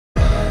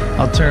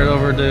I'll turn it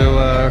over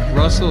to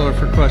Russell or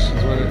for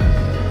questions with it.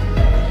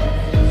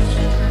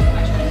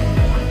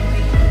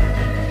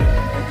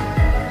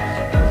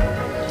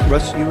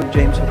 Russ, you and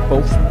James have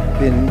both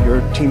been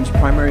your team's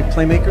primary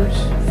playmakers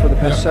for the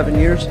past 7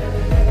 years.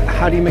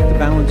 How do you make the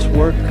balance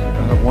work?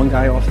 One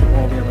guy off the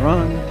ball, the other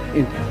on?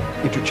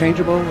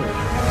 Interchangeable? Or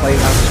play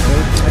it out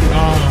straight?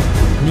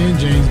 Me and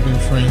James have been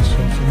friends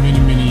for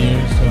many, many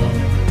years.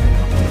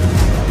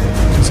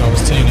 Since I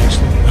was 10,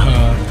 actually.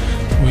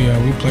 We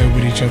played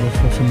with each other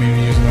for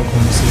many years in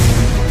Oklahoma City.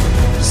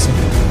 So,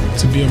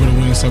 to be able to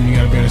win something, you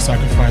got to be able to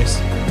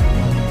sacrifice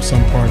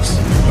some parts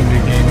of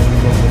the game, and we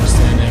both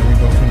understand that. We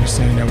both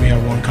understand that we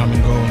have one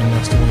common goal, and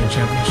that's to win a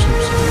championship. So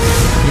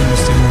we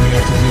understand what we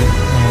have to do.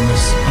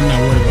 I'm not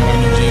worried about it. I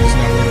know James is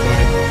not worried about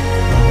it.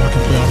 I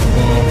can play off the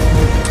ball. I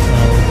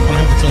don't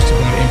have to touch the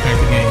ball to impact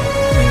the game,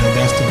 and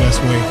that's the best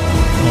way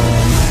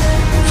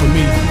for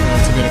me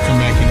to be able to come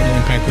back and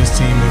impact this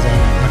team. Is I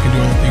can do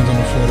other things on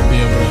the floor to be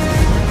able to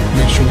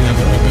make sure we have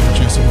a better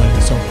chance of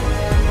winning. So.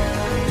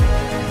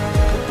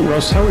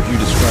 Russ, how would you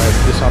describe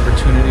this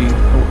opportunity,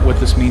 what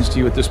this means to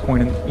you at this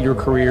point in your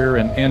career,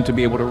 and to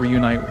be able to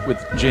reunite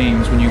with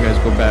James when you guys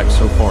go back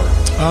so far?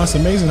 It's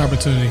an amazing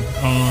opportunity,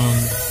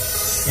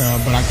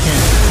 but I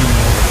can't,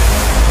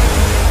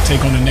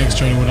 take on the next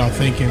journey without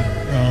thinking.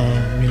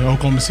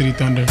 Oklahoma City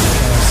Thunder,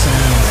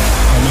 Sam,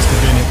 Mr.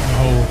 Bennett, the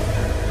whole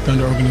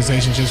Thunder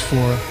organization, just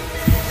for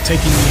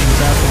taking me and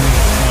drafting me.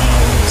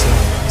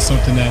 It's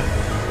something that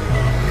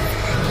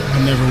I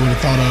never would have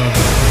thought of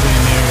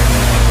being there.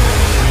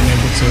 And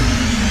able to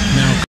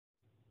now.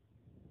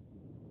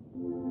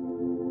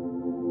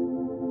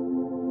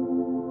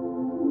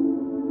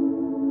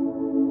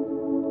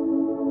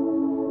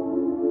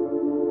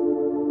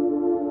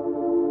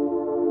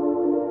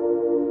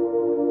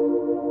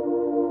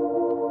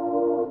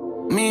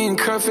 Me and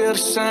Kurt feel the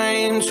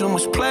same. Too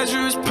much pleasure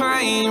is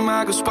pain.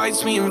 My girl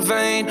spites me in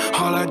vain.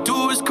 All I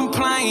do is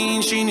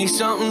complain. She needs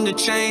something to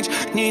change.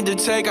 Need to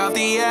take off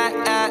the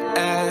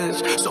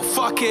ass. So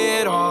fuck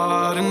it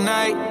all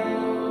tonight.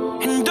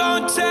 And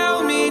don't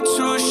tell me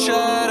to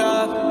shut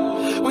up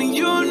when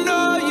you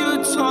know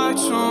you talk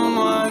too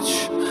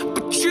much,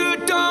 but you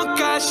don't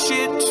got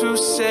shit to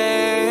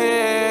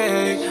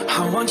say.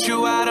 I want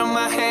you out of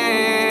my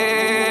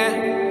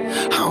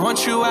head. I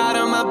want you out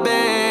of my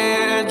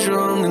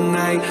bedroom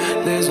tonight.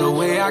 There's no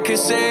way I can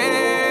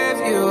save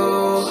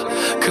you,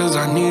 'cause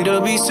I need to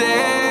be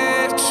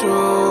saved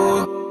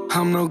too.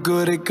 I'm no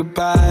good at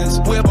goodbyes.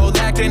 We're both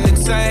acting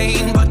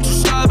insane, but you're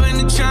stubborn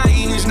to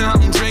change. Now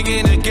I'm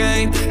drinking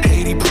again.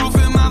 80 proof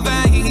in my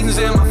veins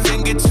and my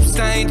fingertips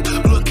stained.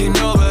 Looking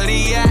over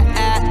the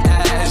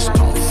ash.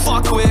 Don't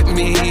fuck with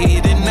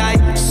me tonight.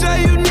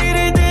 Say you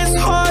needed this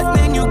hard,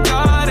 then you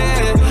got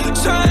it.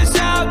 Turns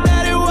out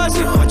that it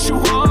wasn't what you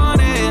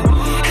wanted,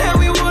 and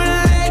we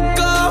wouldn't let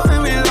go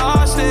and we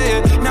lost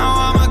it. Now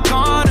I'm a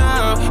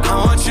goner. I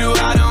want you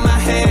out of my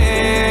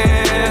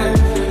head.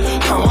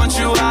 I want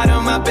you out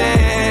of my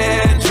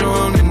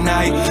bedroom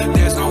tonight.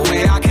 There's no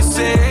way I can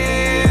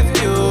save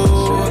you,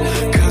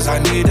 'cause I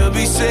need to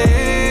be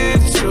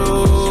saved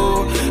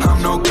too. I'm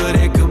no good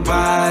at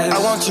goodbyes. I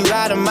want you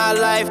out of my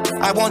life.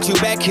 I want you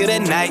back here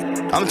tonight.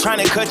 I'm trying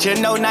to cut you,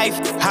 no knife.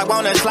 I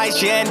wanna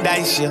slice you and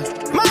dice you.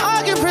 My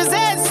heart get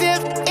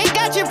possessive, it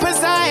got you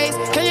precise.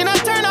 Can you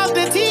not turn off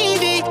the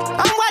TV?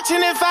 I'm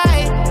watching it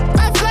fight.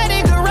 My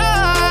flooded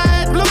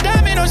garage, blue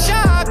diamond on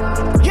shock.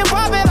 You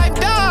bought me like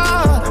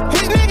dog.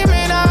 His nigga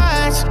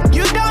Minaj.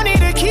 You don't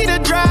need a key to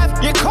drive.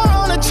 Your car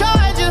on a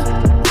charger.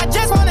 I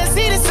just wanna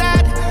see the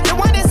side, the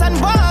one that's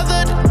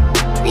unbothered.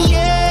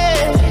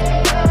 Yeah.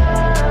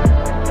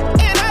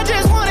 And I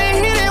just wanna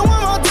hit it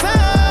one more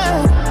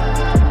time.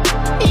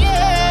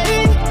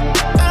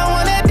 Yeah. I don't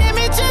wanna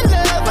damage your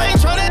love. I ain't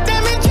tryna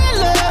damage your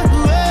love.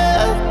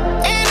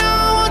 And I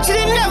don't want you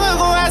to never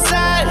go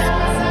outside.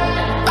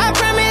 I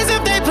promise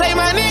if they play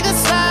my nigga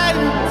slide,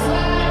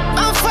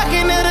 I'm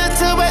fucking it up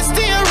till but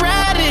still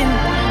riding.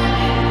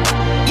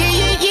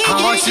 I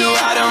want you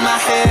out of my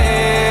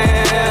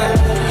head.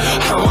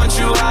 I want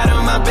you out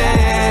of my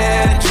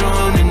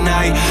bedroom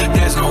tonight.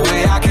 There's no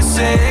way I can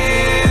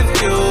save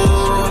you,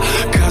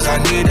 'cause I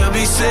need to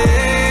be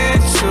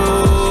saved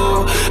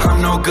too. I'm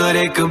no good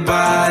at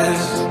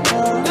goodbyes.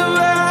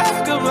 Goodbye,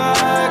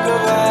 goodbye,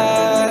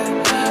 goodbye.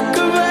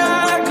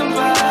 Goodbye,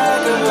 goodbye,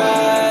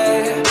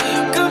 goodbye.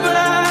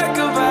 Goodbye,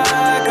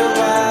 goodbye,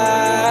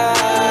 goodbye.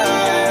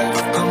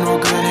 I'm no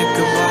good at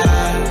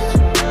goodbyes.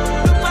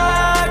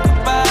 Goodbye,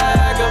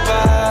 goodbye,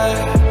 goodbye.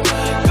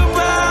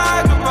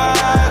 Goodbye,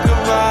 goodbye,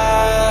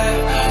 goodbye.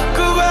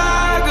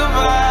 Goodbye,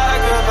 goodbye,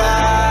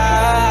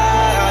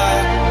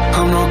 goodbye.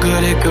 I'm no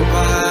good at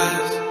goodbye.